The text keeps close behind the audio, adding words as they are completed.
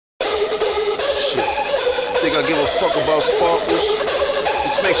think I give a fuck about sparkles?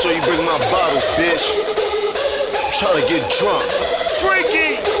 Just make sure you bring my bottles, bitch. Try to get drunk.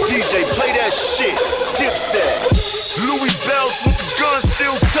 Freaky! DJ, play that shit. Dipset. Louis bells with the gun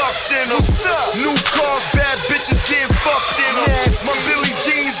still tucked in them. What's up? New cars, bad bitches getting fucked in them. Nasty. My Billy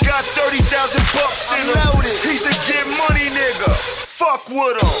Jeans got 30,000 bucks in them. He's a get money nigga. Fuck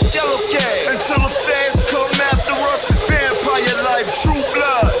with him. Yellow cab. Until the fans come after us. Vampire life, true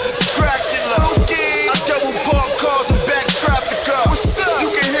blood. Dracula. I double park cars and back traffic up. What's up? You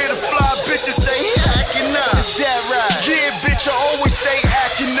can hear the fly bitches say he acting up. Is that right? Yeah, bitch, I always stay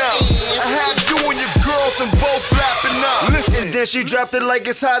acting up. I have you and your girlfriend both flapping up. Listen. And then she dropped it like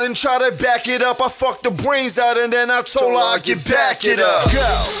it's hot and tried to back it up. I fucked the brains out and then I told her I'd get back it up.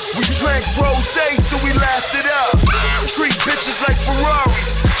 Go. We drank rosé so we laughed it up. Treat bitches like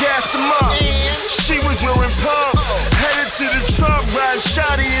Ferraris, gas them up. She was wearing pumps, headed to the trunk, riding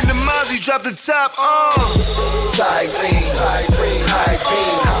shotty in the Mozzie, dropped the top on. Side beam, high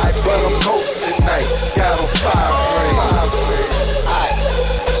beam, but I'm coasting tonight. Got on 5 rings.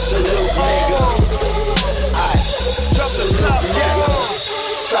 Salute nigga. Drop the top, nigga.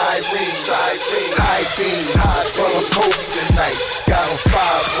 Side beam, high beam, but I'm coasting tonight. Got on 5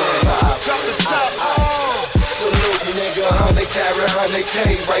 rings. Drop the top on. Salute nigga, 100 carat,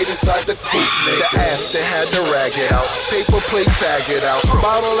 100K right inside the coupe, nigga. The ass that had to rag it out, paper plate tag it out,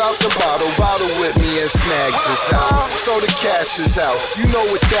 bottle out the bottle with me and snags is out. So the cash is out, you know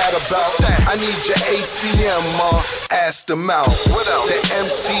what that about. I need your ATM, ma, ask them out. The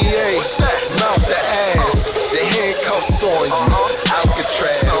MTA, mount the ass, the handcuffs on you,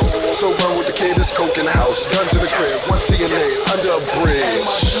 Alcatraz. So run with the kid, there's coke in the house, guns in the crib, one to your leg, under a bridge.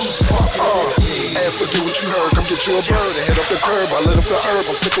 And forget what you heard, come get you a bird and hit up the curb. I lit up the herb,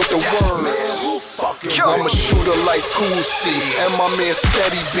 I'm sick with the words. I'm a shooter like Cool C, and my man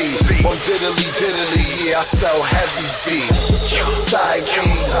Steady B. I'm diddly, yeah, I sell heavy V. Side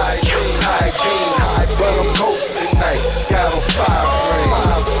beam, high beam, but I'm coasting tonight. Got on 5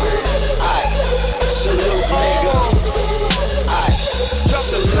 rings. Salute nigga. Drop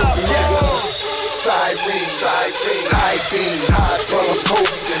the top, nigga. Side beam, high beam, but I'm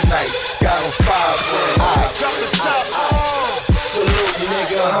coasting tonight. Got on 5 rings. Drop the top, salute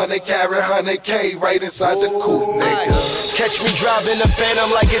nigga, 100 carat, 100K right inside the coupe, nigga. Catch me driving a Phantom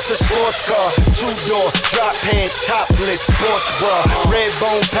like it's a sports car. 2-door, drop head, topless, sports bra. Red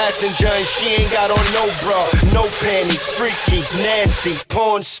bone passenger and she ain't got on no bra. No panties, freaky, nasty,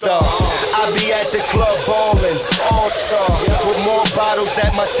 porn star. I be at the club ballin', all-star. With more bottles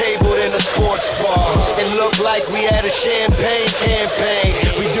at my table than a sports bar. It look like we had a champagne campaign.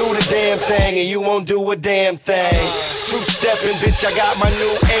 We do the damn thing and you won't do a damn thing. Two-stepping, bitch, I got my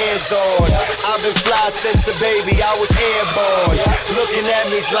new Airs on. I've been fly since a baby, I was airborne. Looking at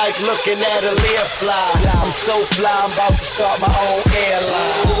me's like looking at a Lear fly. I'm so fly, I'm about to start my own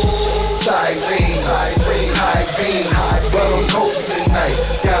airline. Side beam, high beam, but I'm coasting tonight.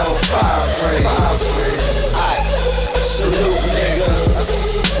 Got on 5 rings. Salute nigga.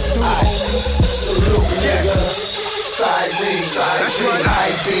 Salute nigga. Side beam,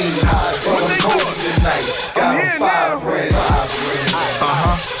 high beam, but I'm coasting tonight. Got on 5 rings.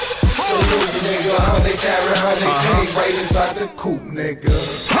 Salute nigga, 100 carat, 100K right inside the coupe, nigga.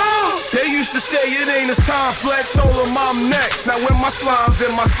 They used to say it ain't a time flex, told them I'm next. Now when my slime's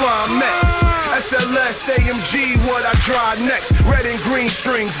in my slime next. SLS, AMG, what I drive next. Red and green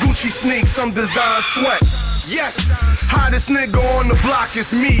strings, Gucci sneaks, some design sweats. Yes, hottest nigga on the block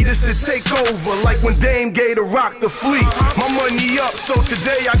is me. This the takeover, like when Dame gave the Rock the fleet. My money up, so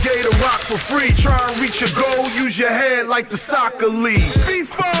today I gave the Rock for free. Try and reach your goal, use your head like the soccer league.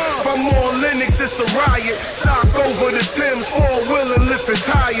 FIFA, if I'm on Linux, it's a riot. Sock over the Timbs, 4-wheeler lifting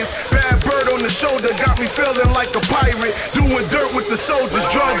tires. Bad bird on the shoulder, got me feeling like a pirate. Doing dirt with the soldiers,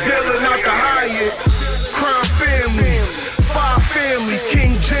 drug dealing out the Hyatt. Crime family, 5 families,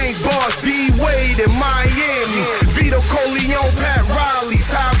 King James, Boss, D-Wade in Miami. Vito Corleone, Pat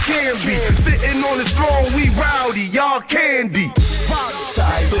Riley's, how can be? Sitting on his throne, we rowdy, y'all candy.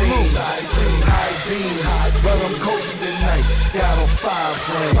 Side beam, high beam, but I'm coasting tonight. Got on 5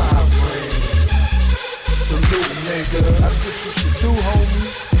 rings. Salute nigga, that's what you should do, homie.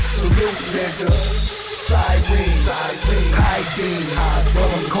 Salute nigga. Side beam, high beam, but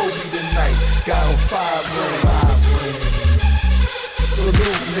I'm Kobe tonight. Got on 5 rings.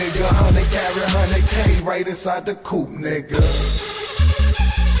 Salute nigga, 100 carat, 100K right inside the coupe, nigga.